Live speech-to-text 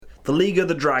The League of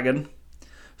the Dragon,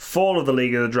 Fall of the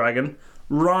League of the Dragon,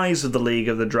 Rise of the League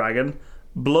of the Dragon,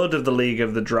 Blood of the League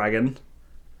of the Dragon,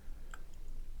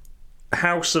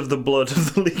 House of the Blood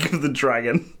of the League of the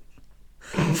Dragon,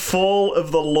 Fall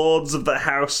of the Lords of the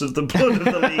House of the Blood of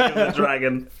the League of the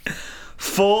Dragon,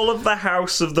 Fall of the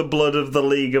House of the Blood of the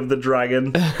League of the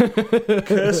Dragon,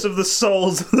 Curse of the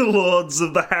Souls of the Lords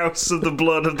of the House of the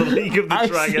Blood of the League of the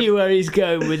Dragon. I see where he's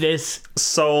going with this.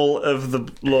 Soul of the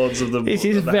Lords of the This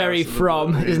is very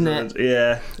From, isn't it?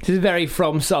 Yeah. This is very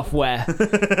From Software,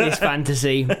 this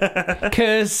fantasy.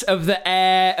 Curse of the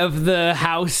Heir of the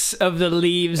House of the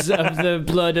Leaves of the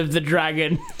Blood of the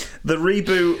Dragon. The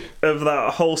reboot of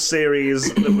that whole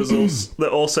series that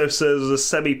also serves as a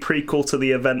semi-prequel to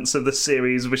the events of the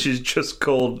series, which is just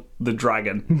called The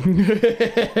Dragon.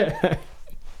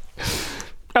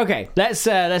 Okay, let's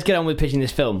get on with pitching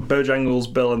this film.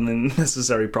 Bojangles Bill and the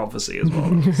Necessary Prophecy as well.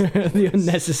 The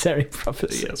Unnecessary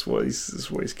Prophecy. Yeah, that's what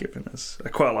he's giving us. I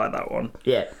quite like that one.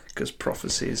 Yeah. Because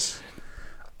prophecies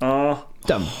are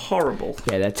dumb. Horrible.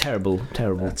 Yeah, they're terrible.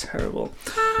 They're terrible.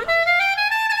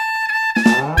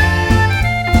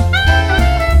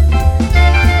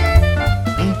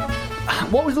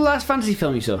 What was the last fantasy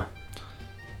film you saw?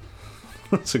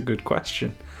 That's a good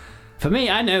question. For me,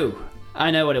 I know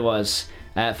what it was.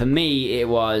 For me, it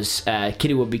was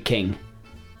Kitty Would Be King.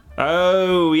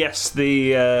 Oh, yes,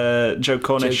 the Joe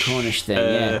Cornish thing,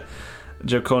 yeah.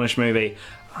 Joe Cornish movie.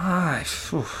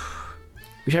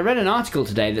 Which I read an article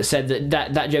today that said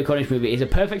that Joe Cornish movie is a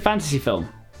perfect fantasy film.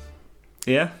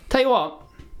 Yeah? Tell you what.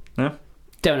 Yeah?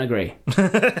 Don't agree.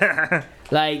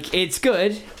 Like, it's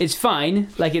good, it's fine,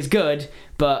 like, it's good,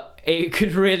 but it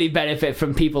could really benefit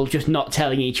from people just not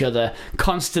telling each other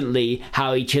constantly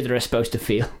how each other are supposed to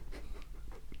feel.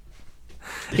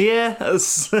 Yeah,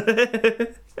 that's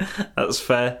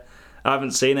fair. I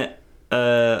haven't seen it.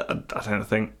 I don't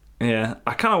think. Yeah,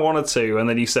 I kind of wanted to, and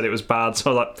then you said it was bad,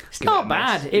 so I was like... It's not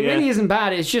bad. It really isn't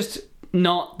bad. It's just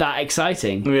not that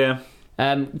exciting. Yeah.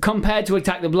 Compared to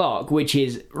Attack the Block, which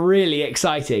is really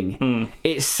exciting,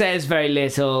 it says very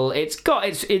little. It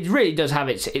really does have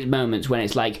its moments when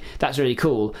it's like, that's really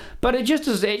cool, but it's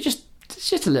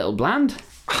just a little bland.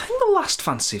 I think the last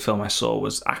fantasy film I saw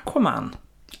was Aquaman.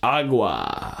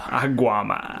 Aquaman.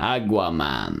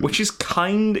 Which is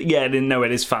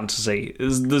it is fantasy.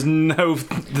 There's no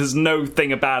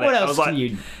thing about it. What else can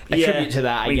you attribute to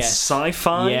that, I guess?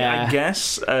 Sci-fi, I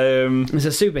guess. It's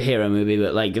a superhero movie,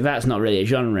 but like that's not really a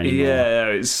genre anymore. Yeah,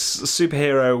 it's a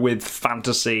superhero with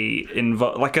fantasy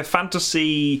involved, like a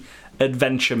fantasy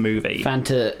adventure movie.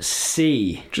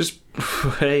 Fantasy.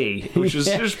 Which was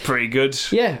just pretty good.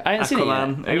 Yeah, I haven't seen it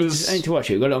yet. I need to watch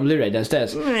it. We've got it on Blu-ray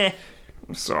downstairs.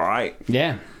 It's alright.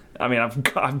 Yeah. I mean, I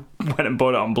went and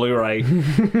bought it on Blu-ray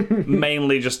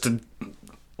mainly just to...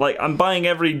 Like, I'm buying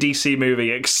every DC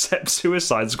movie except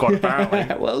Suicide Squad,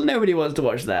 apparently. Well, nobody wants to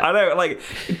watch that. I know, like,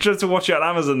 just to watch it on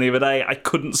Amazon the other day, I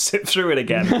couldn't sit through it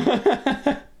again.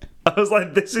 I was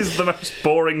like, this is the most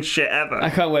boring shit ever.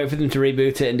 I can't wait for them to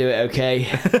reboot it and do it okay.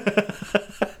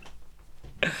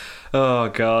 Oh,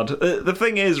 God. The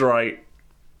thing is, right,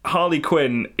 Harley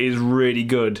Quinn is really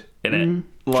good in it.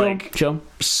 Like,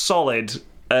 solid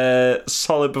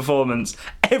performance.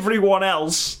 Everyone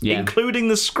else, including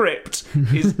the script,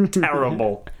 is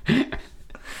terrible.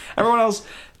 Everyone else,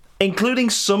 including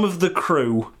some of the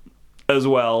crew as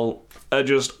well, are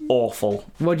just awful.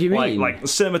 What do you mean? Like the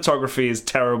cinematography is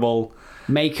terrible.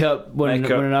 Makeup won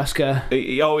an Oscar.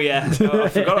 Oh, yeah. I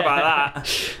forgot about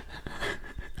that.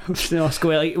 It's an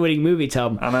Oscar-winning movie,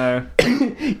 Tom. I know.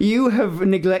 You have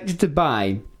neglected to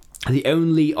buy the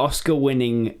only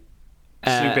Oscar-winning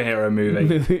superhero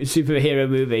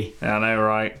movie. Yeah, I know,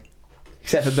 right?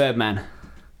 Except for Birdman.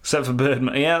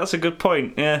 Yeah, that's a good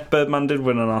point. Yeah, Birdman did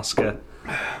win an Oscar.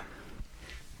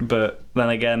 But then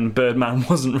again, Birdman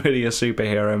wasn't really a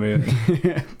superhero movie.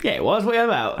 Yeah, it was. What are you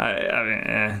about? I mean,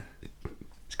 yeah.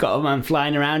 It's got a man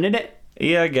flying around in it.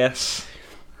 Yeah, I guess.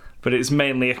 But it's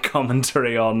mainly a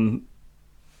commentary on,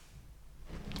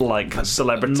 like,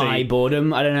 celebrity. My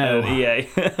boredom, I don't know.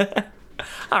 Yeah.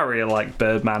 I really like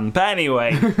Birdman. But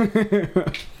anyway.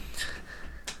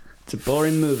 It's a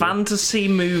boring movie. Fantasy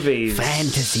movies.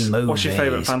 What's your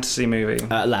favourite fantasy movie?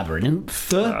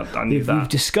 Labyrinth. I knew that. We've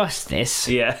discussed this.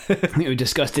 Yeah. We've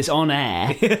discussed this on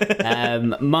air.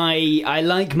 I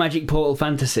like Magic Portal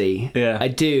Fantasy. Yeah. I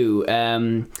do.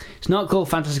 It's not called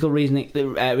fantastical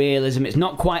realism. It's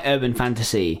not quite urban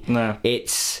fantasy. No.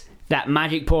 It's that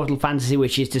Magic Portal Fantasy,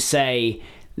 which is to say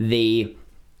the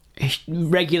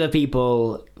regular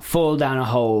people fall down a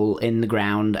hole in the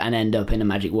ground and end up in a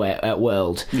magic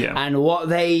world. Yeah. And what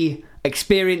they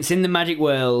experience in the magic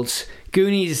world.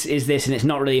 Goonies is this, and it's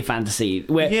not really a fantasy.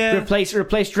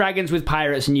 Replace dragons with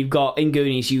pirates, and you've got in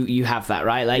Goonies you have that,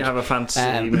 right? Like you have a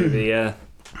fantasy movie, yeah.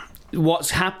 What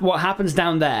happens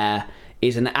down there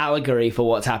is an allegory for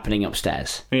what's happening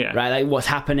upstairs. Yeah. Right? Like what's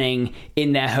happening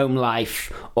in their home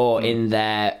life or in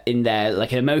their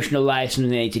like an emotional life, something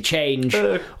they need to change.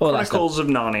 Chronicles of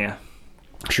Narnia.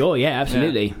 Sure, yeah,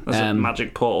 absolutely. Yeah, that's a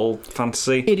magic portal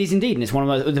fantasy. It is indeed, and it's one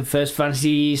of the first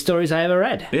fantasy stories I ever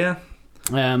read. Yeah.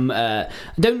 I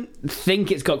don't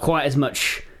think it's got quite as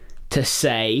much to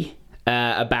say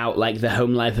about like the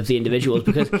home life of the individuals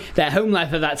because their home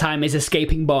life at that time is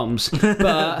escaping bombs.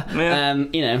 But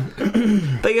you know,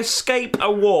 they escape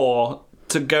a war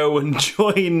to go and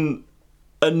join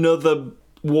another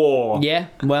war. Yeah,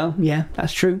 well, yeah,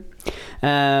 that's true.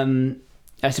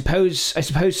 I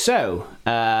suppose so.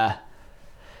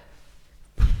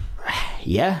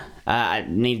 Yeah. I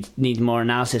need more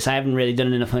analysis. I haven't really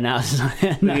done enough analysis on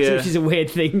it, which is a weird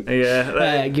thing.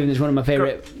 Yeah, given it's one of my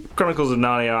favourite. Chronicles of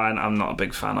Narnia, I'm not a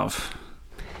big fan of.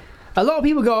 A lot of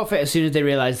people go off it as soon as they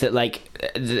realise that like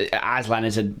Aslan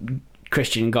is a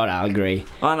Christian god allegory.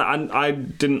 And I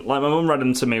didn't like. My mum read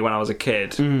them to me when I was a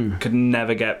kid. Could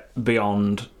never get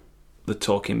beyond the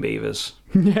talking beavers.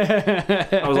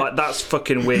 I was like, that's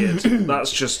fucking weird.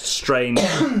 That's just strange.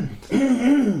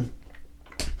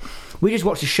 We just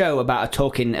watched a show about a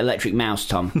talking electric mouse,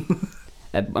 Tom.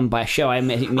 And by show, I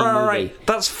mean movie. Right.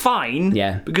 That's fine.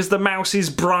 Yeah. Because the mouse is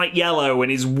bright yellow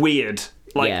and is weird.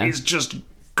 Like, it's just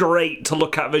great to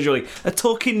look at visually. A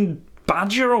talking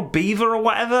badger or beaver or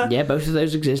whatever. Yeah, both of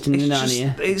those exist in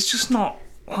Narnia. It's just not,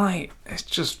 like, it's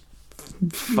just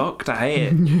fucked. I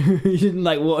hate it. You didn't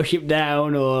like Watership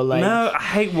Down or like... No, I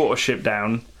hate Watership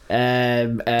Down.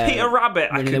 Peter Rabbit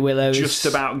I could just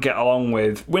about get along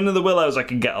with. Wind of the Willows I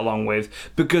could get along with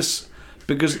because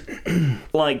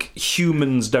like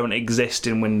humans don't exist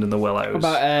in Wind of the Willows. What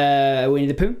about Winnie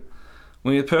the Pooh?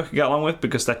 Winnie the Pooh I could get along with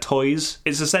because they're toys.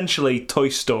 It's essentially Toy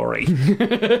Story. Winnie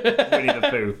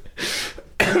the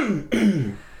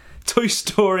Pooh. Toy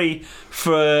Story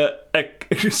for a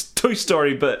Toy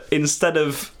Story, but instead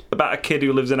of about a kid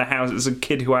who lives in a house, it's a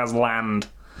kid who has land.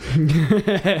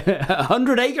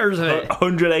 100 acres of it.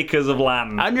 100 acres of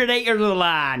land. 100 acres of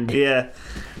land. Yeah.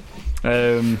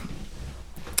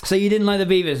 So you didn't like the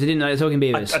beavers? You didn't like the talking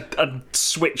beavers? I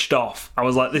switched off. I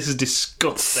was like, this is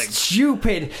disgusting.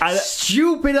 Stupid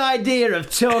idea of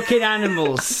talking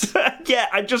animals. Yeah,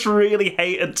 I just really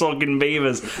hated talking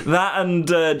beavers. That and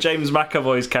James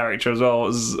McAvoy's character as well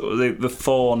was the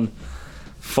Fawn.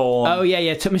 Oh yeah,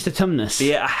 Mr. Tumnus.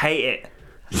 Yeah, I hate it.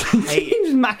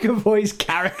 James McAvoy's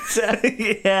character.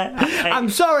 Yeah. I'm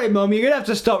sorry, Mum, you're going to have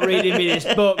to stop reading me this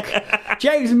book.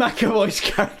 James McAvoy's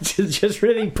character's just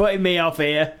really putting me off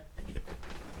here.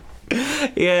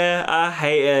 Yeah, I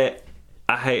hate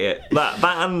it. That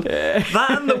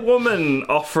and the woman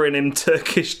offering him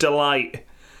Turkish Delight.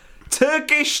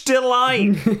 Turkish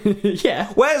Delight! Yeah.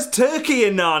 Where's Turkey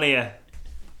in Narnia?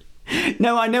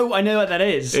 No, I know what that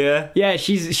is. Yeah? Yeah,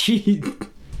 she...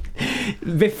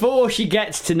 Before she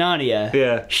gets to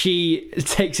Narnia, she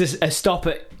takes a stop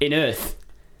in Earth.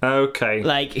 Okay.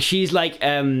 Like, she's like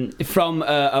from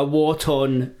a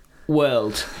war-torn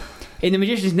world. In The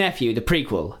Magician's Nephew, the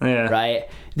prequel, right,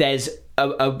 there's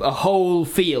a whole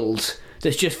field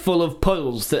that's just full of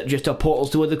puddles that just are portals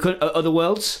to other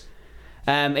worlds.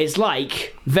 It's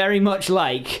like, very much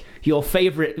like your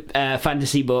favourite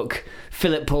fantasy book,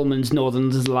 Philip Pullman's Northern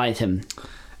Lights.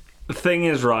 The thing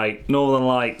is, right, Northern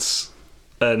Lights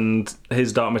and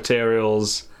his Dark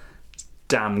Materials,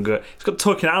 damn good. It's got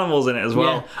talking animals in it as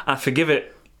well. Yeah. I forgive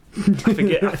it.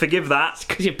 I forgive that. It's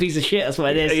because you're a piece of shit, that's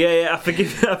what it is. Yeah, I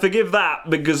forgive that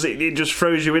because it just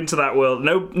throws you into that world.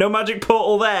 No magic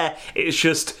portal there. It's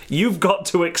just, you've got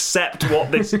to accept what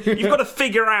this... You've got to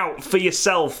figure out for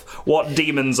yourself what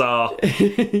demons are.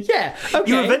 Yeah,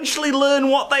 okay. You eventually learn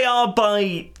what they are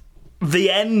by... the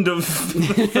end of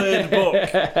the third book.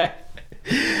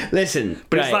 Listen,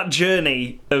 but it's that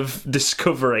journey of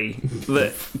discovery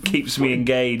that keeps me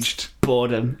engaged.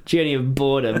 Journey of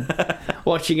boredom.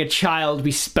 Watching a child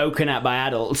be spoken at by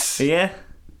adults. Yeah,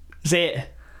 that's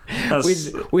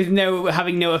it. With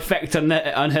having no effect on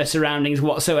her surroundings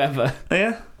whatsoever.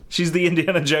 Yeah. She's the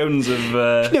Indiana Jones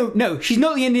of... No, she's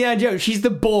not the Indiana Jones. She's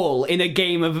the ball in a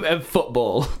game of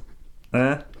football.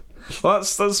 Yeah. Well,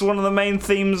 that's one of the main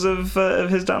themes of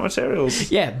his Dark Materials.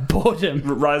 Yeah, boredom.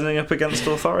 Rising up against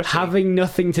authority. Having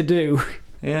nothing to do.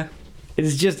 Yeah.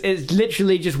 It's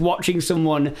literally just watching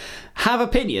someone have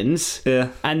opinions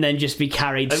and then just be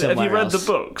carried somewhere else. Have you read the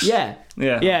books? Yeah.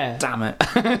 Yeah. Damn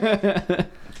it.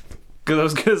 Because I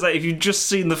was going to say, if you've just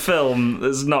seen the film,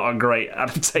 there's not a great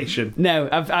adaptation. No,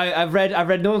 I've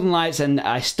read Northern Lights, and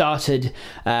I started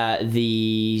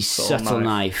the Subtle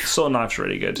Knife. Subtle Knife's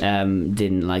really good.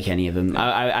 Didn't like any of them.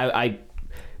 I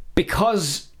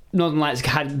because Northern Lights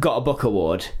had got a book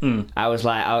award. I was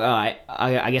like, all right,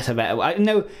 I guess I better.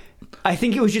 No, I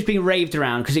think it was just being raved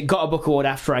around because it got a book award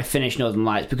after I finished Northern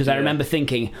Lights. Because I remember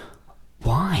thinking,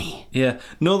 why? Yeah,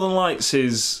 Northern Lights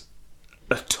is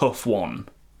a tough one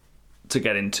to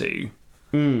get into.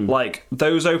 Like,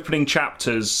 those opening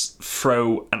chapters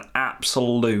throw an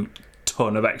absolute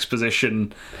ton of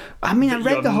exposition. I mean, I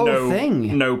read the whole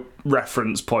thing. No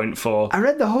reference point for. I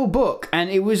read the whole book, and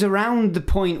it was around the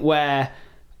point where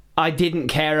I didn't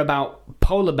care about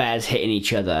polar bears hitting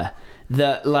each other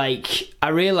that, like, I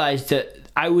realised that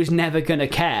I was never going to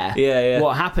care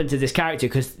what happened to this character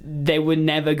because they were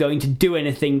never going to do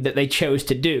anything that they chose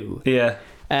to do. Yeah.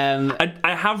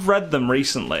 I have read them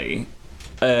recently,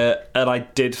 and I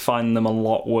did find them a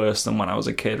lot worse than when I was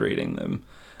a kid reading them.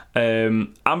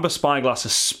 Amber Spyglass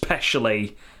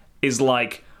especially is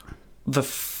like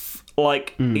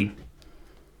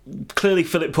clearly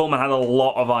Philip Pullman had a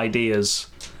lot of ideas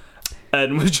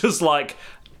and was just like,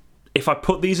 if I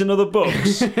put these in other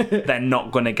books, they're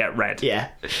not going to get read. Yeah.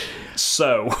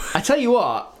 So I tell you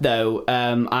what, though,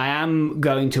 I am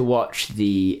going to watch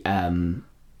the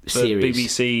series,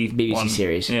 BBC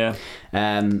series. Yeah.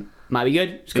 Might be good.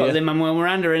 It's got Lin-Manuel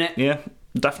Miranda in it. Yeah.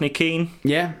 Daphne Keane.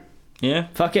 Yeah. Yeah.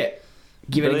 Fuck it.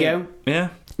 Give it a go. Yeah.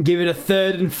 Give it a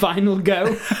third and final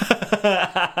go.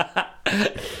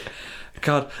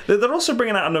 God. They're also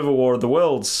bringing out another War of the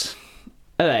Worlds.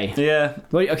 Are they? Yeah.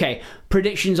 Well, okay.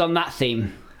 Predictions on that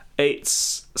theme.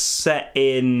 It's set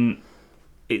in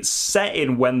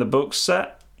when the book's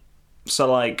set.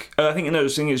 So, like, I think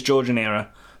it's Georgian era.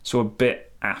 So a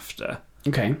bit after.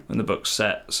 Okay. When the book's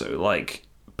set. So, like,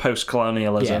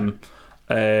 post-colonialism.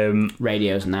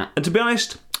 Radios and that. And to be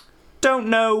honest, don't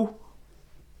know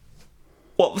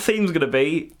what the theme's going to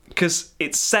be because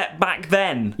it's set back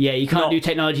then. Yeah, you can't do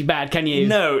technology bad, can you?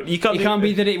 No, you can't. It can't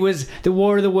be that it was the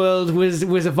War of the World was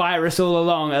a virus all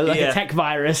along, like a tech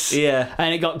virus. Yeah,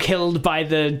 and it got killed by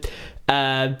the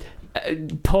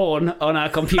porn on our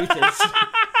computers.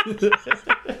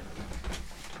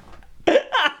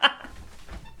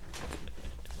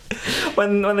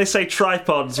 When they say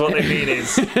tripods, what they mean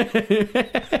is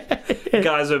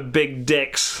guys with big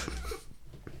dicks.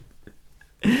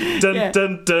 Dun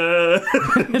dun dun.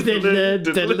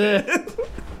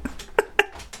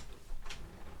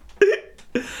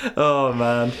 Oh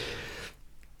man,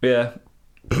 yeah.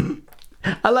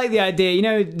 I like the idea.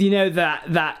 You know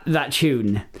that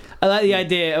tune. I like the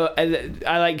idea.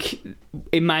 I like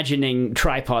imagining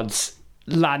tripods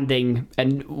landing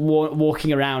and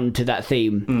walking around to that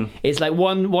theme. It's like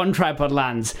one tripod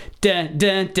lands, and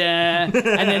then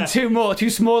two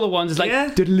smaller ones, like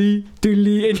doodly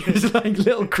doodly, and just like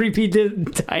little creepy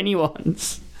tiny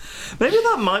ones. Maybe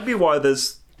that might be why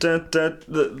there's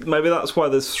maybe that's why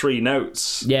there's three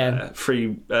notes.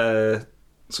 Three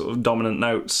sort of dominant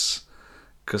notes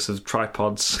because of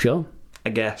tripods. Sure, I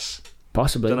guess.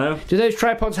 Possibly. Don't know. Do those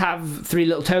tripods have three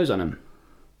little toes on them?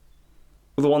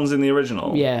 The ones in the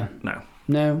original? Yeah. No.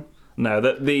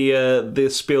 The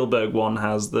Spielberg one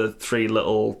has the three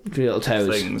little toes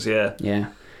things. Yeah. Yeah.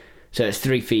 So it's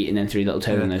 3 feet and then three little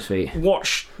toes on those feet.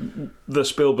 Watch the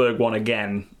Spielberg one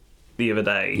again the other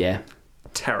day. Yeah.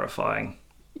 Terrifying.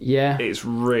 Yeah. It's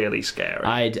really scary.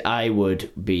 I would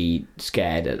be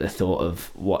scared at the thought of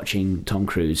watching Tom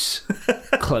Cruise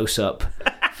close up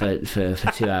for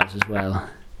 2 hours as well.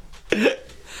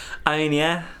 I mean,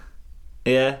 yeah.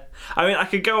 I mean, I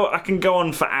can go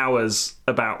on for hours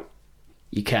about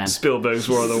You can. Spielberg's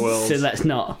War of the Worlds. So let's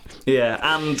not. Yeah,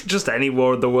 and just any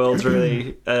War of the Worlds,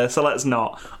 really. So let's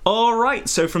not. All right,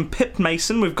 so from Pip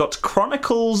Mason, we've got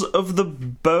Chronicles of the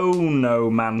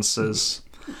Bonomancers.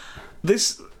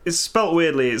 This is spelt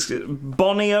weirdly. It's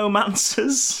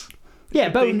Boniomancers? Yeah,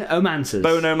 Bonomancers.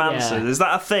 Bonomancers. Yeah. Is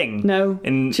that a thing? No.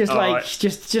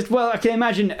 Just well, I can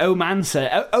imagine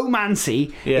Omancer.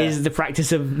 Omancy is the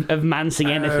practice of mancing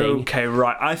anything. Okay,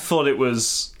 right. I thought it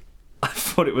was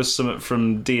something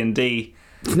from D&D.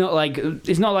 It's not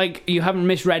like you haven't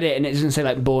misread it and it doesn't say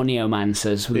like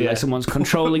Borneomancers, like someone's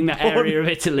controlling that area of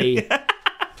Italy.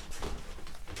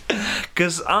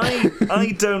 Because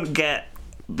I don't get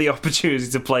the opportunity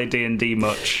to play D&D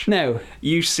much. No.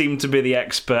 You seem to be the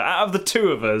expert. Out of the two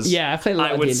of us, Yeah, I play a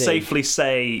lot I of would D&D. safely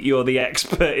say you're the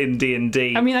expert in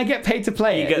D&D. I mean, I get paid to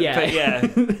play it.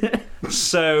 Yeah.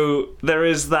 So there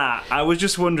is that. I was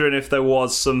just wondering if there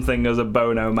was something as a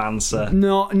Bonomancer.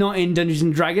 Not in Dungeons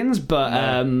and Dragons,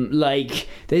 but like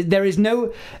there is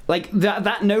no like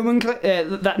that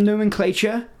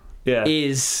nomenclature Yeah.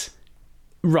 is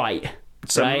right.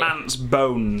 So right? Mance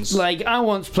Bones. Like I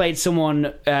once played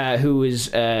someone who was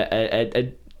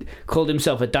called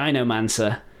himself a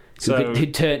Dinomancer, who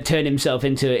turned himself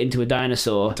into a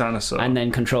dinosaur, and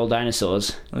then control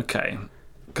dinosaurs. Okay,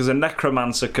 because a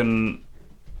necromancer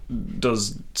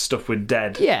does stuff with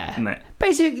dead. Yeah, isn't it?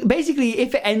 Basically,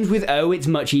 if it ends with O, it's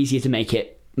much easier to make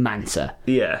it Mancer.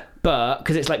 Yeah. But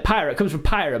because it's like it comes from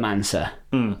pyromancer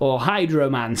or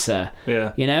hydromancer.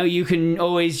 Yeah. You know, you can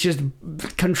always just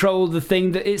control the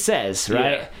thing that it says,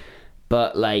 right? Yeah.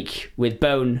 But like with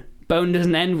bone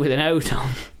doesn't end with an O, Tom.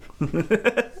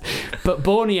 But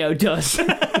Borneo does.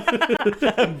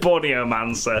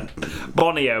 Borneomancer.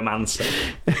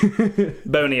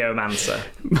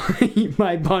 Boniomancer.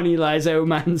 My Bonnie lies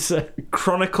Omancer.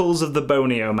 Chronicles of the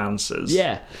Boniomancers.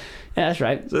 Yeah, that's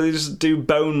right. So they just do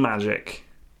bone magic.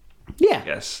 Yeah.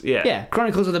 Yes. Yeah. Yeah.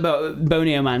 Chronicles of the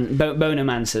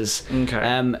Bonomancers.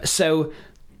 Okay. So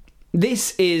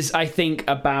this is, I think,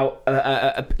 about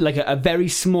a very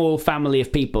small family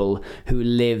of people who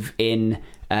live in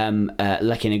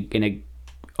like in a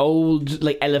old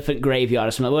like elephant graveyard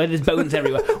or something where there's bones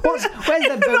everywhere. Where's there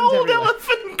bones An old everywhere?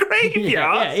 elephant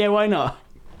graveyard. Yeah. Why not?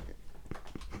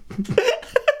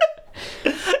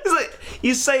 It's like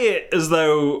you say it as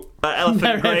though elephant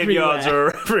They're graveyards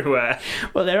are everywhere.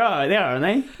 Well, they are, aren't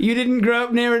they? You didn't grow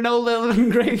up near an old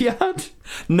elephant graveyard?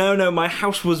 No, my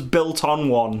house was built on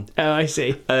one. Oh, I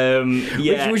see.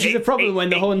 Yeah, which is a problem when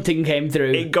the haunting came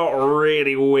through. It got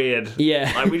really weird.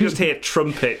 Yeah. Like we just hear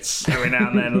trumpets every now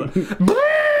and then.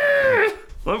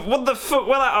 What the fuck?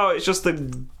 Well, it's just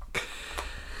the.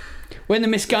 When the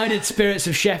misguided spirits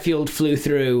of Sheffield flew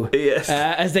through, Yes.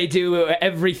 as they do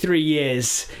every 3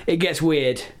 years, it gets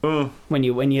weird when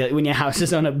your house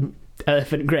is on a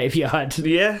elephant graveyard.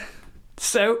 Yeah.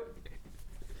 So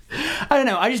I don't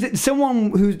know. I just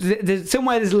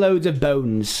somewhere there's loads of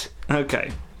bones.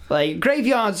 Okay. Like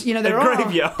graveyards, you know, there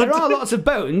are lots of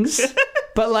bones,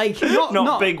 but like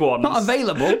not big ones, not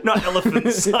available, not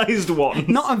elephant-sized ones,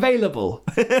 not available.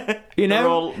 You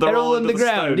know, they're all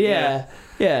underground. The stone,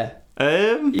 yeah.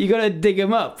 You gotta dig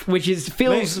them up, which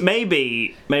feels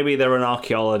maybe they're an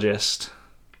archaeologist.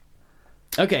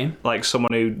 Okay. Like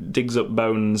someone who digs up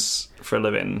bones for a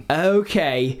living.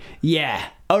 Okay. Yeah.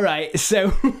 All right.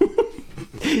 So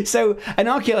an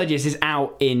archaeologist is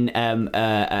out in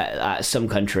some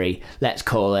country. Let's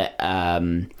call it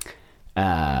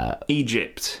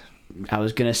Egypt. I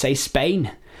was gonna say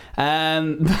Spain.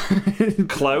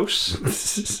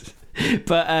 Close.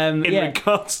 But in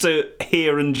regards to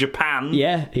here and Japan,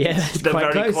 they're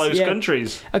very close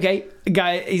countries. Okay,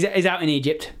 guy, he's out in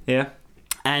Egypt. Yeah,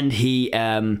 and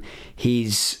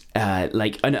he's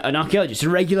like an archaeologist, a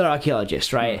regular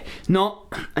archaeologist, right?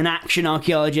 Not an action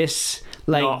archaeologist,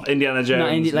 like not Indiana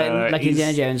Jones. Like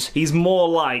Indiana Jones. He's more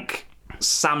like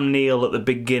Sam Neill at the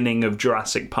beginning of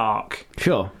Jurassic Park.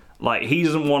 Sure. Like he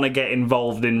doesn't want to get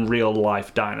involved in real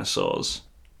life dinosaurs.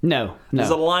 No.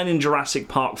 There's a line in Jurassic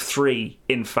Park 3,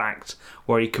 in fact,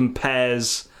 where he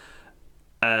compares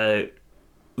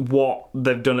what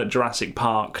they've done at Jurassic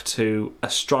Park to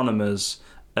astronomers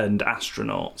and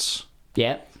astronauts.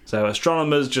 Yeah. So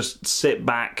astronomers just sit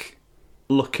back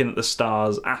looking at the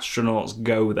stars. Astronauts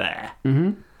go there.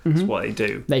 Mm-hmm. That's what they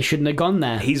do. They shouldn't have gone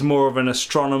there. He's more of an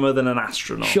astronomer than an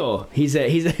astronaut. Sure. He's I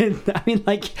mean,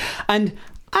 like, and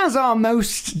as are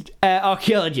most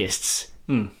archaeologists,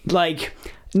 like...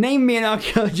 Name me an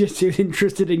archaeologist who's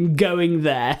interested in going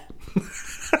there.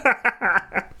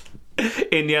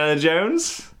 Indiana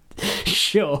Jones?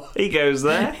 Sure. He goes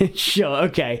there. Sure,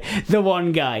 okay. The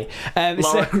one guy.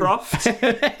 Lara Croft?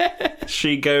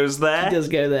 She goes there. She does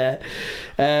go there.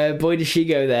 Boy, does she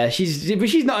go there. But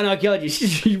she's not an archaeologist.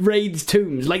 She raids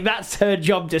tombs. Like, that's her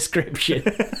job description.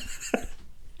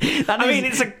 I mean,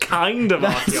 it's a kind of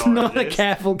archaeology. That's not a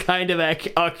careful kind of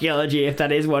archaeology, if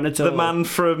that is one at all. The man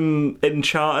from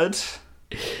Uncharted?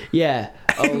 Yeah.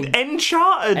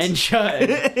 Uncharted?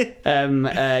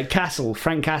 Castle.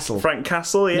 Frank Castle. Frank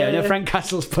Castle, yeah. No, Frank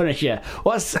Castle's Punisher.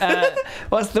 What's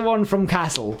the one from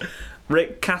Castle?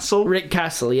 Rick Castle? Rick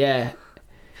Castle, yeah.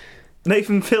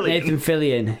 Nathan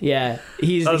Fillion, yeah.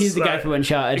 He's the guy from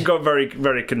Uncharted. He got very,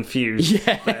 very confused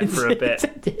for a bit.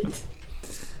 It did.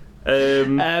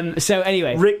 So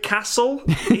anyway, Rick Castle,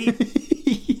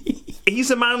 he's He's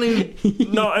a man who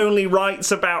not only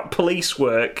writes about police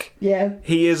work,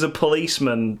 he is a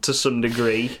policeman to some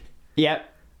degree. Yep.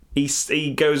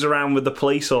 He goes around with the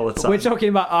police all the time. We're talking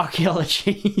about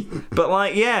archaeology. But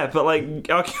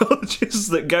archaeologists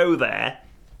that go there.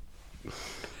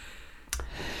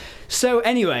 So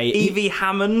anyway, Evie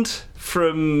Hammond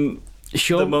from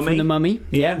The Mummy. From The Mummy.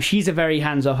 Yeah, she's a very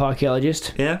hands-off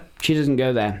archaeologist. Yeah. She doesn't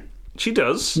go there. She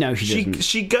does. No, she doesn't.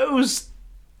 She goes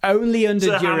only under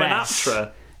to duress.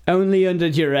 Hamanaptra. Only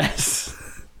under duress.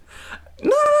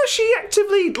 No, she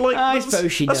actively I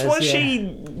suppose she does. That's why she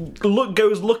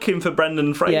goes looking for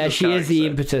Brendan Fraser's Yeah, she is the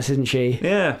impetus, isn't she?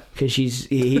 Yeah, because he's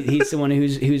someone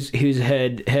who's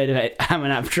heard of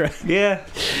Hamanaptra. Yeah,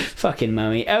 fucking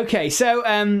Mummy. Okay, so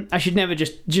I should never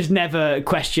just never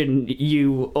question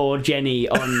you or Jenny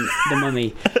on The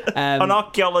Mummy. On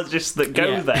archaeologists that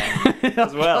go there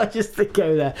as well. Archaeologists that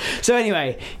go there. So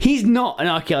anyway, he's not an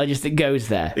archaeologist that goes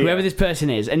there. Whoever this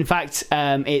person is. In fact,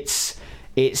 it's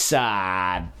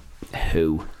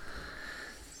who?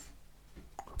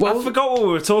 Well, I forgot what we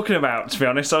were talking about, to be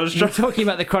honest. I was talking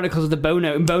about the Chronicles of the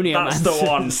Bonio That's the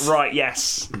one. Right,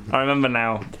 yes. I remember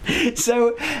now.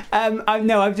 So,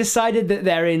 I've decided that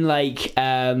they're in, like,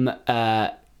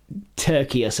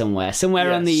 Turkey or somewhere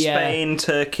on the... Spain,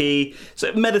 Turkey,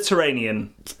 so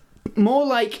Mediterranean. More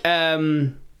like,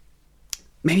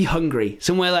 maybe Hungary.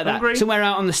 Somewhere like that. Somewhere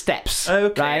out on the steppes.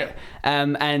 Okay. Right?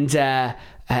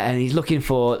 And he's looking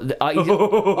for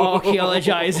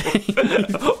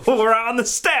archaeologizing. We're out on the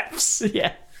steps.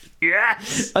 Yeah.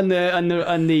 Yes. On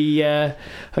the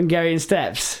Hungarian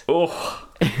steppes. Oh.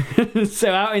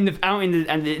 So out in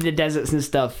the deserts and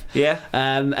stuff. Yeah.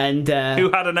 And who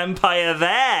had an empire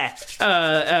there?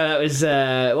 It was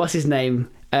what's his name?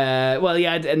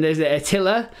 And there's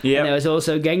Attila. Yeah. And there was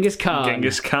also Genghis Khan.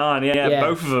 Genghis Khan. Yeah.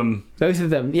 Both of them.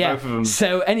 Yeah. Both of them.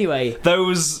 So anyway,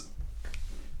 those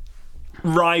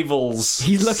rivals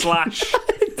slash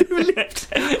who lived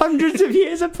hundreds of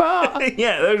years apart.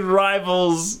 Yeah, those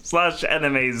rivals slash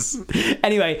enemies.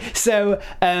 Anyway, so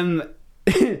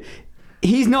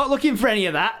he's not looking for any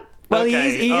of that. Well,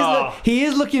 okay. he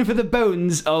is looking for the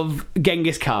bones of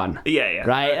Genghis Khan. Yeah.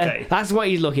 Right. Okay. That's what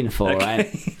he's looking for. Okay.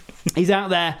 Right. He's out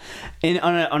there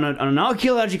on an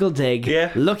archaeological dig,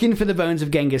 looking for the bones of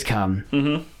Genghis Khan.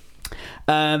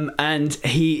 Mm-hmm. And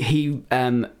he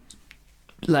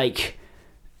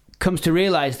comes to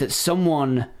realize that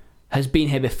someone has been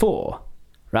here before,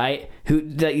 right?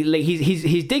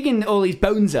 He's digging all these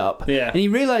bones up, and he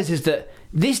realizes that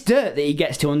this dirt that he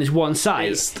gets to on this one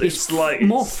side is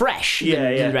more fresh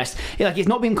than the rest. It's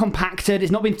not been compacted.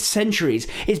 It's not been centuries.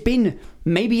 It's been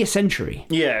maybe a century.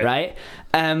 Yeah. Right.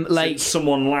 Since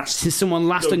someone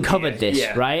last uncovered this.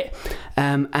 Yeah. Right.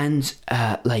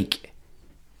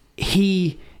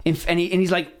 He's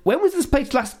like, when was this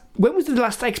place last? When was the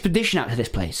last expedition out to this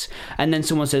place? And then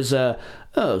someone says, sir,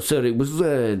 it was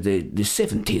the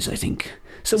 70s, I think.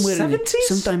 Somewhere 70s?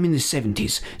 Sometime in the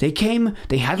 70s. They came,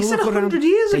 they had a look around. 100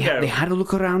 years ago. They had a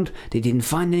look around. They didn't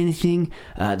find anything.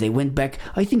 They went back.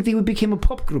 I think they became a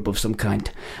pop group of some kind.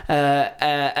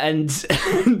 And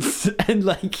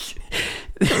like...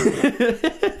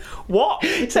 What?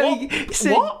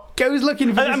 What? Goes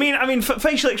looking for... I mean,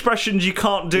 facial expressions you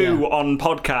can't do on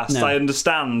podcasts. No. I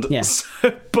understand. Yeah.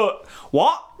 But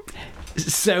what?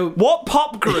 So what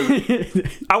pop group?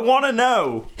 I want to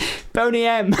know. Boney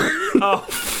M. Oh,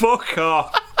 fuck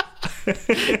off.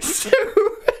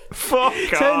 Fuck off.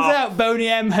 Turns out Boney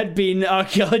M had been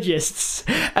archaeologists,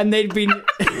 and they'd been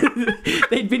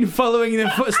following the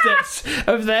footsteps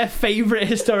of their favourite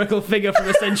historical figure from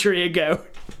a century ago.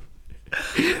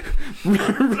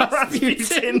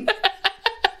 Rasputin.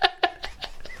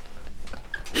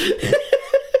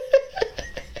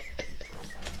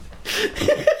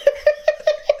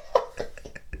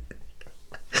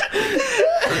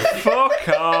 Fuck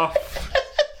off.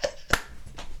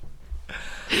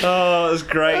 Oh, that was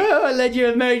great. Oh, I led you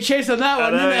a merry chase on that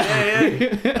one, didn't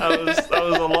it? Yeah. That was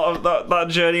a lot of that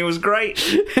journey was great.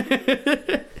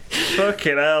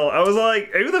 Fucking hell. I was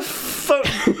like, who the fuck?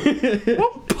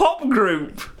 What pop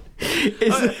group?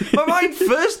 My mind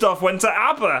first off went to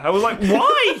ABBA. I was like,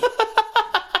 why?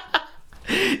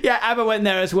 Yeah, ABBA went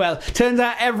there as well. Turns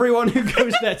out everyone who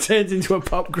goes there turns into a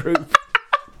pop group.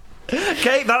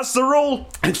 Okay, that's the rule.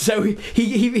 And so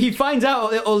he finds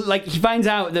out,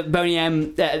 that Boney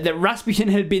M, that Rasputin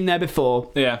had been there before.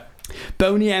 Yeah.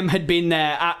 Boney M had been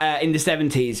there in the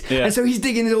 70s. Yeah. And so he's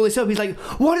digging all this up. He's like,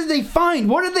 what did they find?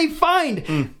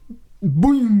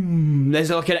 Boom! There's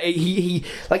like he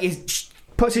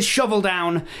puts his shovel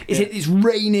down. It's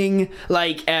raining.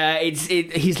 Like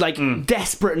he's like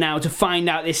desperate now to find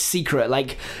out this secret,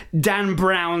 like Dan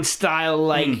Brown style,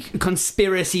 like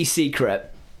conspiracy secret.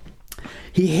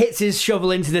 He hits his shovel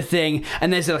into the thing,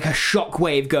 and there's like a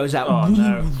shockwave goes out. Oh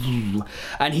no!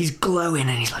 And he's glowing,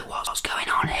 and he's like, "What's going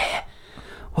on here?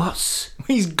 What's?"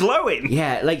 He's glowing.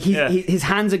 Yeah, like his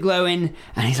hands are glowing,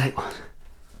 and he's like,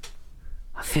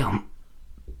 "I feel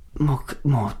more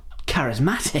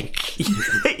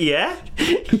charismatic." Yeah.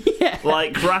 Yeah.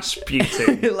 Like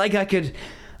Rasputin. like I could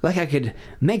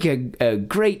make a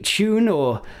great tune,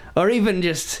 or even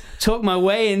just talk my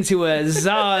way into a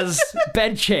Tsar's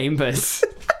bedchambers.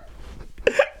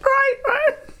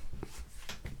 Right.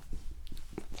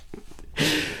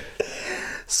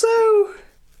 So,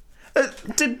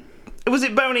 was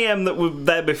it Boney M that were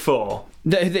there before?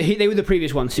 They were the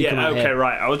previous ones. Yeah, okay,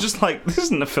 right. I was just like, this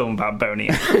isn't a film about Boney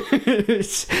M.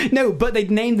 No, but they'd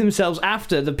named themselves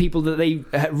after the people that they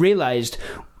realised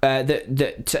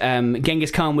that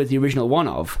Genghis Khan was the original one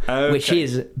of, which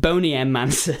is Boney M.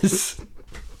 Mansers.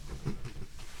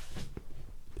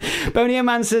 Boney M.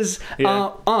 Mansers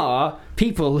are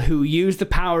people who use the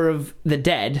power of the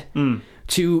dead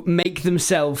to make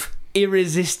themselves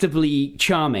irresistibly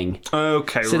charming.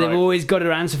 Okay, so they've always got an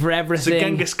answer for everything. So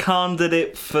Genghis Khan did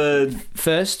it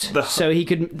first, so he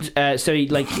could.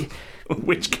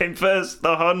 Which came first,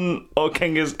 the Hun or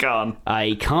Genghis Khan?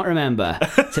 I can't remember,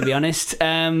 to be honest.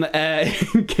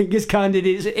 Genghis Khan did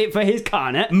it for his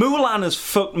Khanate. Mulan has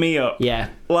fucked me up. Yeah,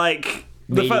 like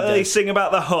the fact that they sing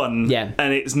about the Hun,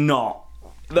 and it's not.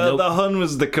 The Hun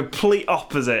was the complete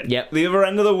opposite. Yep. The other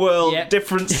end of the world,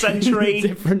 different century.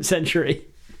 Different century.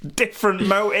 Different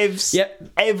motives.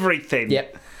 Yep. Everything.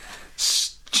 Yep.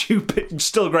 Stupid.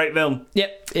 Still a great film.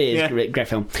 Yep. It is great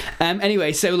film.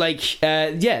 Anyway, so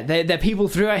they're people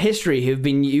throughout history who've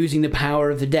been using the power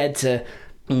of the dead to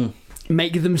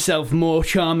make themselves more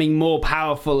charming, more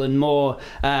powerful, and more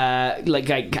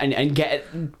and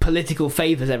get political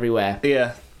favours everywhere.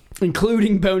 Yeah.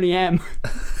 Including Boney M.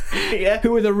 Yeah. Who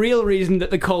were the real reason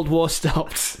that the Cold War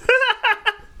stopped.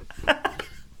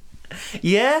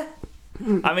 Yeah.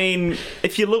 I mean,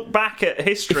 if you look back at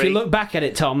history... If you look back at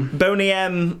it, Tom... Boney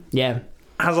M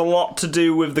has a lot to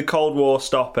do with the Cold War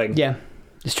stopping. Yeah,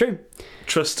 it's true.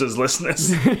 Trust us, listeners.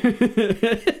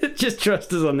 Just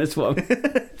trust us on this one.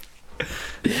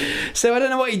 So I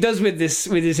don't know what he does with this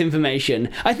information.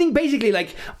 I think basically,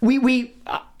 like,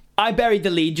 I buried the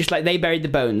lead just like they buried the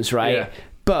bones, right? Yeah.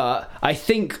 But I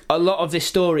think a lot of this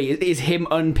story is him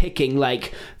unpicking.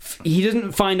 Like, he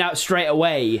doesn't find out straight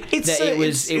away that it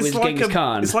was Genghis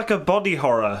Khan. It's like a body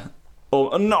horror,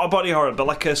 or not a body horror, but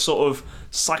like a sort of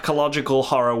psychological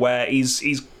horror where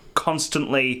he's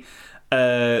constantly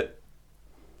sort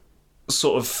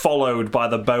of followed by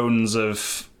the bones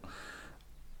of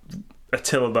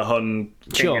Attila the Hun,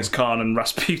 Genghis Khan, and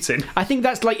Rasputin. I think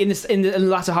that's like in the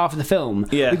latter half of the film.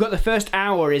 Yeah. We've got the first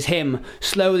hour is him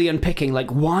slowly unpicking, like,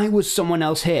 why was someone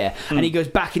else here? And he goes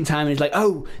back in time and he's like,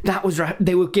 oh, that was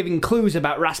they were giving clues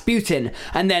about Rasputin,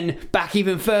 and then back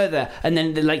even further, and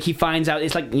then like he finds out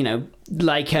it's like, you know,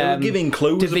 like they were giving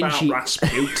clues about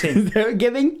Rasputin. They're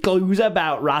giving clues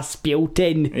about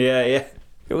Rasputin. Yeah.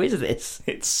 Who is this?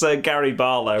 It's Gary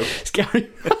Barlow. It's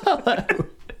Gary Barlow.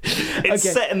 It's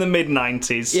set in the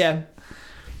mid-90s. Yeah.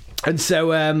 And so,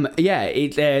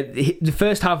 the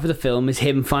first half of the film is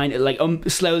him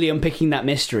slowly unpicking that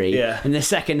mystery. Yeah. And the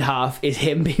second half is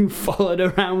him being followed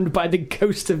around by the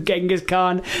ghost of Genghis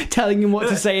Khan, telling him what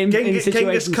to say in situations.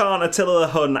 Genghis Khan, Attila the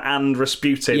Hun, and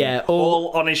Rasputin. Yeah, all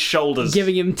on his shoulders.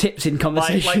 Giving him tips in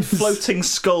conversations. Like floating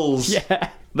skulls.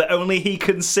 Yeah. That only he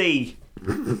can see.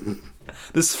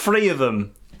 There's 3 of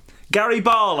them. Gary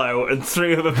Barlow and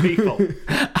 3 other people.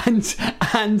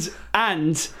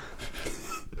 and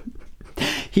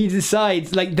he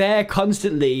decides, like, they're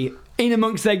constantly in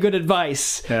amongst their good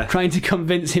advice, trying to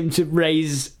convince him to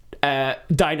raise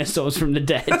dinosaurs from the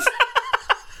dead.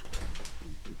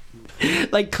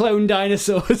 Like clone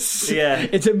dinosaurs. Yeah.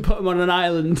 It's him put them on an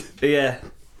island. Yeah.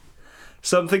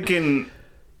 So I'm thinking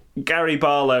Gary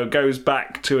Barlow goes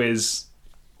back to his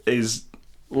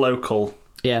local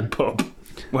pub,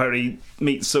 where he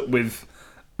meets up with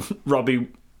Robbie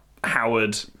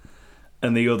Howard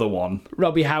and the other one.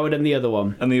 Robbie Howard and the other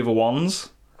one. And the other ones?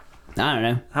 I don't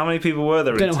know. How many people were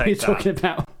there in Take That? Don't know what you're talking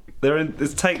about. They're in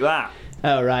Take That.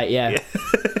 Oh, right, yeah.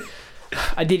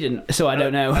 I didn't, so I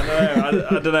don't know. I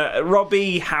don't know.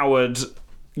 Robbie Howard,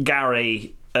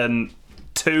 Gary, and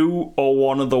 2 or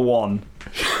 1 of the one.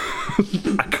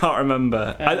 I can't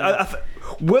remember.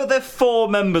 Were there 4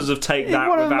 members of Take That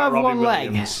without Robbie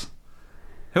Williams?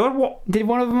 Who had what? Did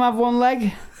one of them have 1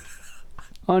 leg?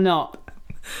 Or not?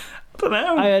 don't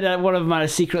know. I heard one of them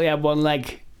secretly had one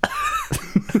leg.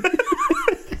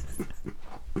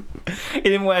 He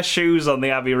didn't wear shoes on the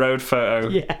Abbey Road photo.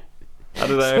 Yeah. I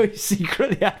don't know. So he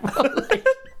secretly had one leg.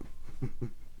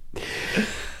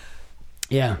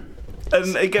 Yeah.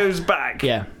 And it goes back.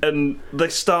 Yeah. And they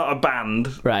start a band.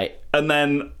 Right. And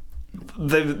then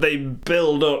they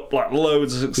build up like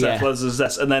loads of success, loads of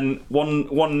success. And then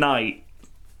one night,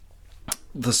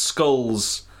 the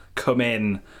Skulls come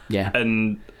in. Yeah.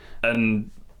 And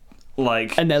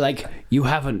like. And they're like, you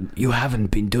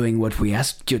haven't been doing what we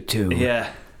asked you to.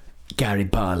 Yeah. Gary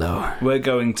Barlow. We're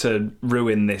going to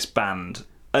ruin this band.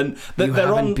 And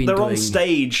they're on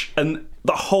stage, and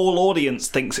the whole audience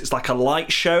thinks it's like a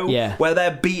light show where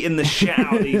they're beating the shit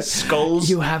out of these skulls.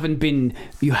 You haven't been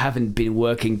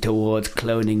working towards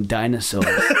cloning dinosaurs,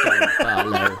 Gary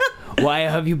Barlow. Why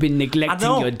have you been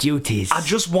neglecting your duties? I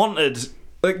just wanted.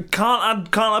 Like,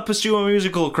 can't I pursue a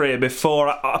musical career before?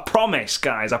 I promise,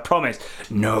 guys. I promise.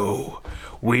 No.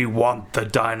 We want the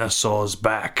dinosaurs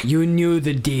back. You knew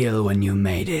the deal when you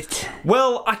made it.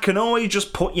 Well, I can always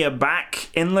just put you back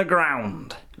in the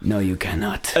ground. No, you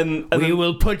cannot. And we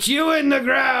will put you in the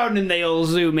ground, and they all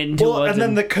zoom in towards and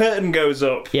then the curtain goes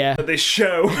up at this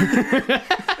show.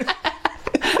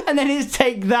 And then it's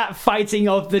Take That fighting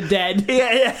off the dead.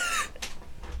 Yeah.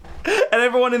 And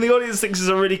everyone in the audience thinks it's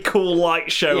a really cool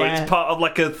light show. Yeah. It's part of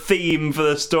like a theme for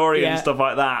the story and stuff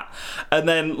like that. And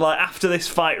then like after this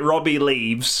fight, Robbie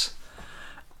leaves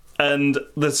and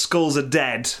the Skulls are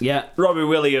dead. Yeah. Robbie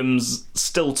Williams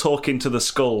still talking to the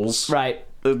Skulls. Right.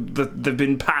 They've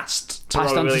been passed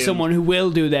on to someone who will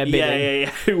do their bidding.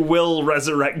 Yeah. Who will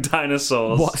resurrect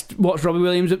dinosaurs. What's Robbie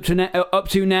Williams up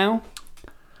to now?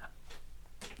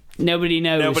 Nobody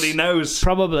knows.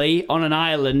 Probably on an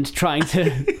island trying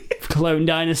to clone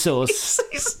dinosaurs.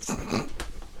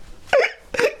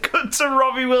 Cut to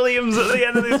Robbie Williams at the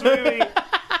end of this movie.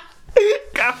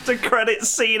 After credits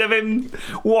scene of him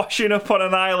washing up on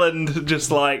an island,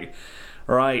 just like,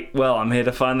 right, well, I'm here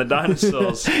to find the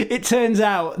dinosaurs. It turns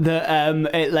out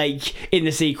that, like, in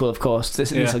the sequel, of course,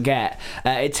 this will get,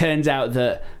 it turns out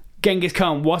that Genghis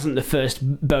Khan wasn't the first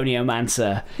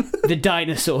Boniomancer. The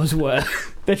dinosaurs were.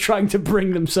 They're trying to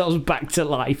bring themselves back to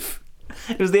life.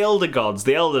 It was the elder gods,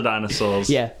 the elder dinosaurs.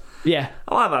 Yeah.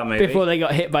 I like that movie. Before they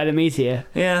got hit by the meteor.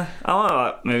 Yeah, I like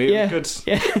that movie. Yeah. It was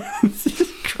good. Yeah.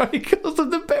 Chronicles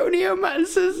of the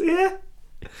Boniomancers.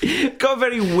 Yeah. Got a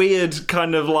very weird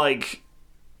kind of like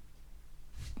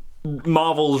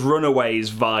Marvel's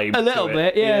Runaways vibe. A little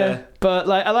bit, yeah. But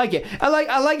like, I like it. I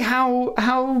like how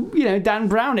Dan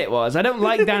Brown it was. I don't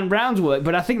like Dan Brown's work,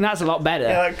 but I think that's a lot better.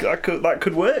 Yeah, that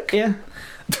could work. Yeah.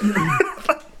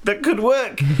 That could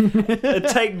work.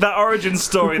 Take that origin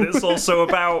story that's also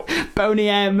about Boney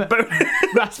M,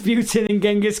 Rasputin, and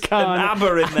Genghis Khan, and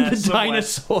ABBA in there, and the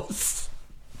dinosaurs,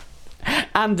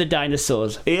 and the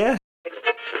dinosaurs. Yeah.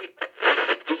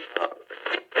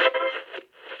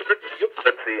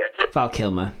 Val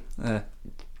Kilmer.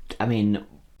 I mean,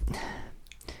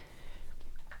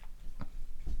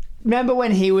 remember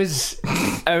when he was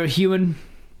a human?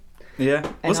 Yeah.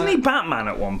 Wasn't he Batman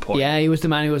at one point? Yeah, he was the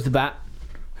man who was the Bat.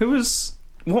 Who was...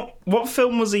 What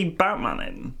film was he Batman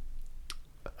in?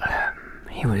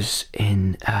 He was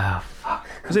in...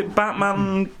 Was it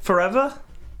Batman Forever?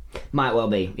 Might well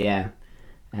be, yeah.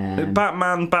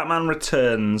 Batman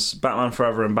Returns, Batman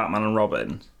Forever, and Batman and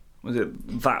Robin. Was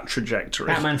it that trajectory?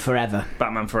 Batman Forever.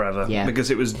 Batman Forever. Yeah.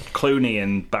 Because it was Clooney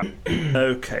and Batman.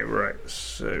 Okay, right.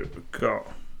 So, got...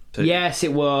 Yes,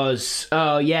 it was.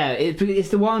 Oh, yeah. It's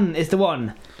the one. It's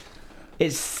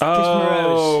Kiss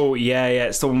Oh, yeah.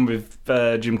 It's the one with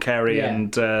Jim Carrey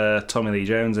and Tommy Lee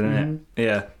Jones in it.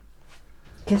 Yeah.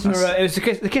 Kiss My Rose. It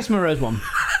was the Kiss My Rose one.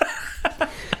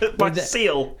 By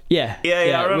Seal. Yeah.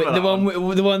 I remember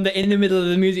that the one that in the middle of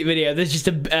the music video, there's just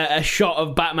a shot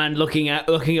of Batman looking up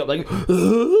like,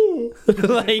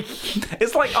 like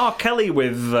it's like R. Kelly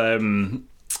with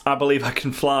I Believe I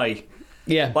Can Fly.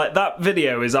 Yeah. Like that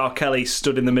video is R. Kelly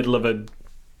stood in the middle of a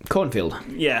cornfield.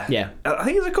 Yeah. Yeah. I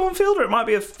think it's a cornfield or it might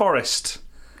be a forest.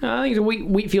 I think it's a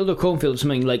wheat field or cornfield or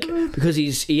something, like, because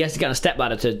he has to get on a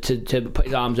stepladder to put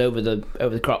his arms over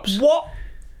the crops. What?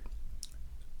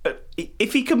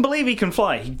 If he can believe he can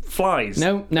fly, he flies.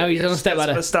 No, he's on a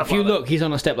stepladder. If you look, he's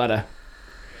on a stepladder.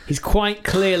 He's quite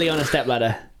clearly on a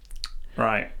stepladder.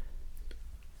 Right.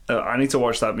 I need to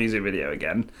watch that music video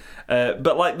again.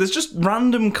 But like, there's just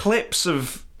random clips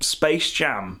of Space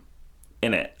Jam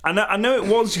in it. I know it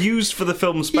was used for the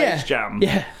film Space Jam.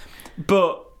 Yeah.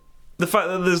 But the fact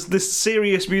that there's this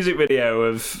serious music video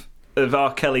of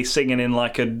R. Kelly singing in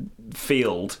like a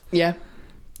field. Yeah.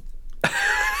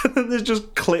 There's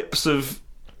just clips of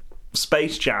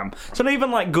Space Jam. It's not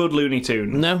even like good Looney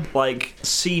Tunes. No. Like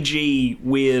CG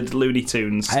weird Looney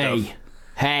Tunes stuff.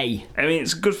 Hey. I mean,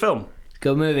 it's a good film.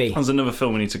 Good movie. There's another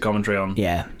film we need to commentary on.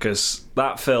 Yeah. Because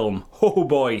that film, oh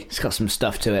boy. It's got some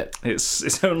stuff to it.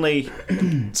 It's only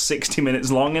 60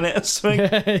 minutes long in it or something.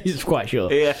 It's quite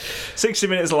short. Yeah, 60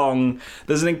 minutes long.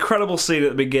 There's an incredible scene at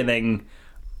the beginning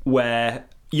where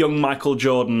young Michael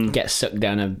Jordan... Gets sucked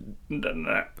down a...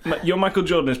 Young Michael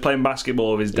Jordan is playing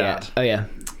basketball with his dad. Yeah. Oh, yeah.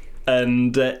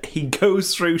 And he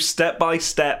goes through step by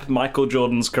step Michael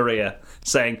Jordan's career,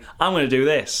 saying, I'm going to do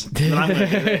this, and I'm going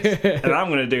to do this, and I'm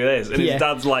going to do this. And his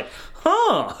dad's like,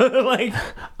 like...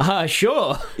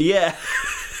 Sure. Yeah.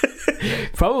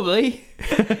 Probably.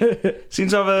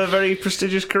 Seems to have a very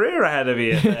prestigious career ahead of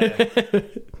you there.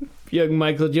 Young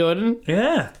Michael Jordan.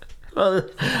 Yeah. Well,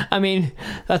 I mean,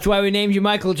 that's why we named you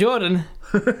Michael Jordan.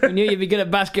 We knew you'd be good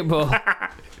at basketball.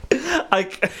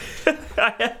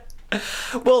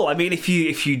 Well, I mean, if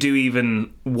you do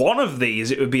even one of these,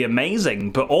 it would be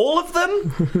amazing. But all of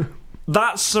them,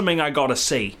 that's something I gotta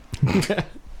see.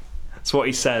 That's what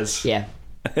he says. Yeah.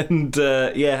 And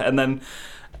and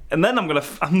then I'm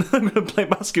gonna play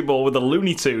basketball with the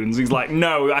Looney Tunes. He's like,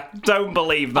 no, I don't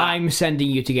believe that. I'm sending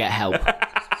you to get help.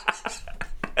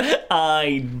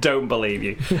 I don't believe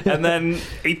you. And then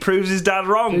he proves his dad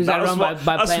wrong.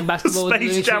 By playing basketball with the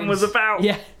Looney Space Jam was about.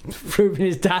 Yeah, proving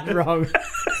his dad wrong.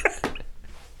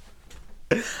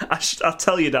 I'll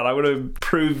tell you, Dad, I'm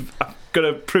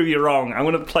gonna prove you wrong. I'm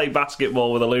gonna play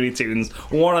basketball with the Looney Tunes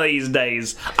one of these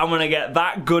days. I'm gonna get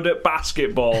that good at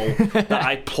basketball that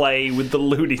I play with the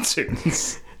Looney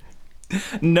Tunes.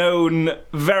 Known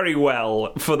very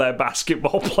well for their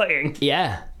basketball playing.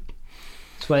 Yeah.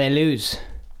 That's why they lose.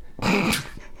 I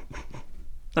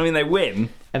mean, they win.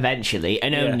 Eventually,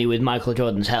 and only with Michael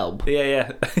Jordan's help.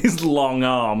 Yeah. His long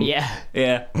arm. Yeah.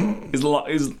 His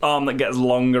arm that gets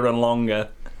longer and longer.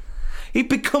 He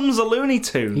becomes a Looney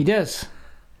Tune. He does.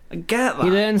 I get that. He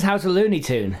learns how to Looney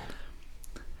Tune.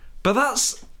 But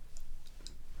that's...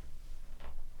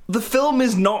 The film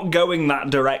is not going that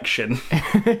direction.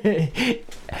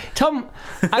 Tom,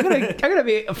 I'm gonna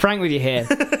be frank with you here.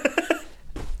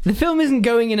 The film isn't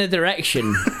going in a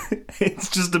direction.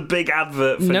 It's just a big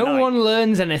advert for No Nike. one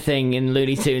learns anything in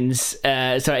Looney Tunes,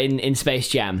 in Space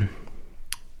Jam.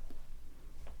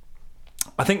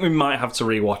 I think we might have to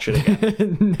rewatch it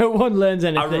again. No one learns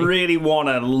anything. I really want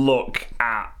to look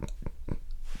at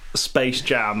Space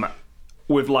Jam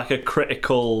with like a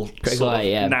critical sort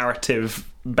of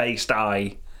narrative-based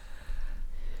eye.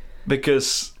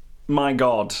 Because, my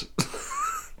God...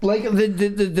 Like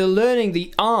the learning,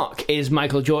 the arc is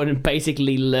Michael Jordan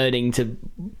basically learning to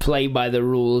play by the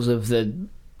rules of the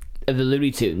Looney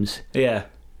Tunes. Yeah.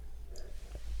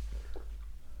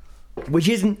 Which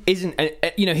isn't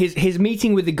his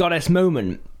meeting with the goddess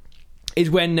moment is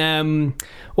when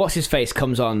what's his face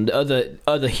comes on, the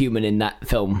other human in that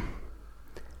film.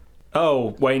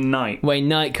 Oh, Wayne Knight. Wayne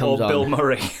Knight comes on. Or Bill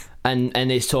Murray.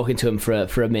 And is talking to him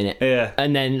for a minute. Yeah.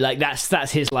 And then like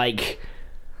that's his like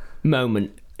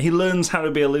moment. He learns how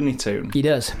to be a Looney Tune. He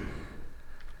does.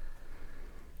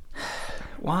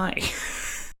 Why?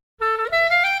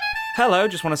 Hello,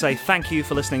 just want to say thank you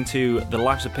for listening to the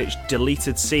Life's a Pitch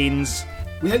deleted scenes.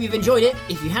 We hope you've enjoyed it.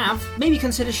 If you have, maybe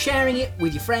consider sharing it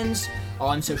with your friends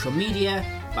on social media,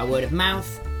 by word of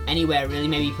mouth, anywhere really.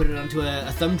 Maybe put it onto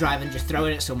a thumb drive and just throw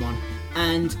it at someone.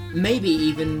 And maybe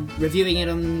even reviewing it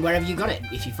on wherever you got it.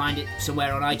 If you find it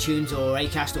somewhere on iTunes or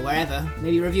Acast or wherever,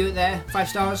 maybe review it there. 5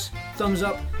 stars, thumbs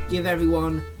up, give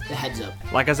everyone the heads up.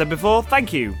 Like I said before,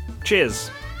 thank you. Cheers.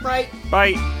 Right.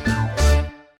 Bye.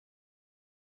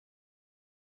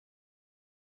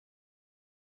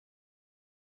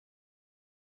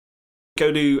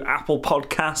 Go to Apple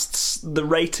Podcasts, the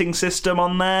rating system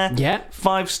on there. Yeah.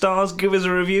 5 stars, give us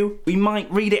a review. We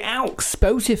might read it out.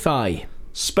 Spotify.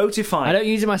 I don't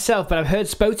use it myself, but I've heard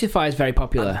Spotify is very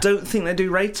popular. I don't think they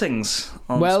do ratings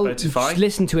on Spotify. Well,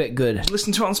 listen to it good.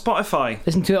 Listen to it on Spotify.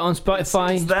 Listen to it on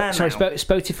Spotify. It's there Sorry, now.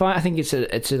 Spotify. I think it's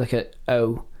like an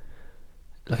O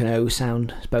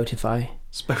sound. Spotify.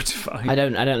 I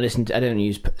don't listen to. I don't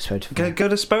use Spotify. Go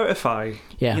to Spotify.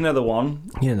 Yeah. You know the one.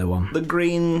 The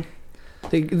green.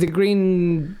 The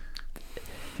green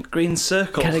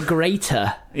circle. kind of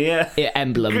grater. Yeah.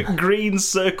 Emblem. Green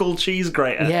circle cheese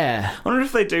grater. Yeah. I wonder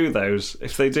if they do those.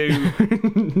 If they do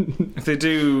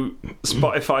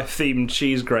Spotify themed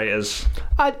cheese graters.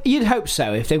 You'd hope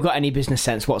so if they've got any business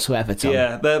sense whatsoever, Tom.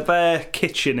 Yeah, their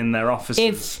kitchen in their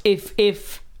offices.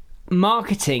 If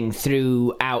marketing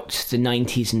throughout the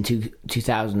 90s and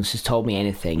 2000s has told me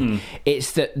anything,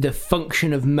 it's that the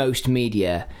function of most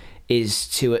media is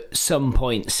to at some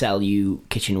point sell you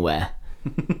kitchenware.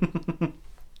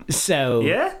 So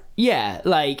yeah,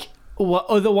 like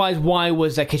otherwise, why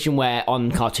was there kitchenware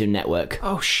on Cartoon Network?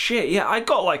 Oh shit! Yeah, I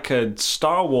got like a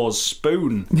Star Wars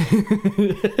spoon.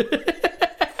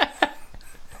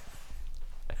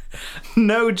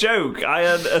 No joke. I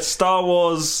had a Star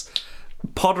Wars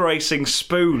pod racing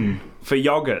spoon for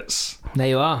yogurts. There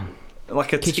you are.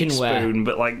 Like a teaspoon,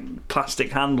 but like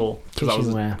plastic handle.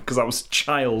 Because I was a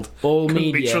child.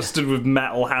 Couldn't be trusted with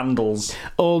metal handles.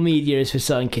 All media is for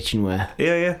selling kitchenware.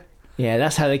 Yeah. Yeah,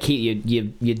 that's how they keep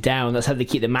you down. That's how they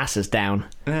keep the masses down.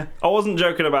 Yeah. I wasn't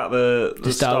joking about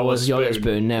the Star Wars yogurt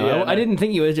spoon. No, I didn't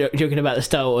think you were joking about the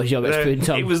Star Wars yogurt spoon,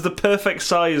 Tom. It was the perfect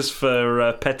size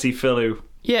for Petit Filou.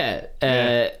 Yeah.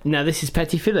 Now this is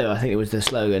Petit Filou, I think it was the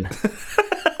slogan.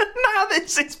 Now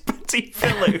this is Petit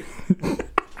Filou.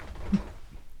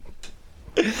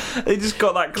 They just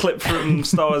got that clip from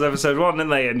Star Wars Episode 1, didn't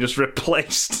they? And just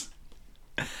replaced.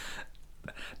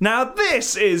 Now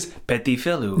this is Petit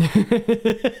Filou.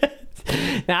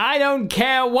 Now I don't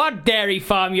care what dairy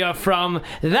farm you're from,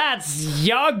 that's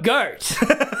yogurt.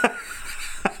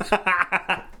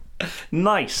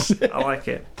 Nice. I like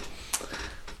it.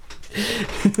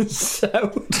 So,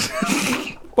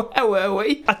 where were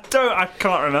we? I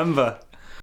can't remember.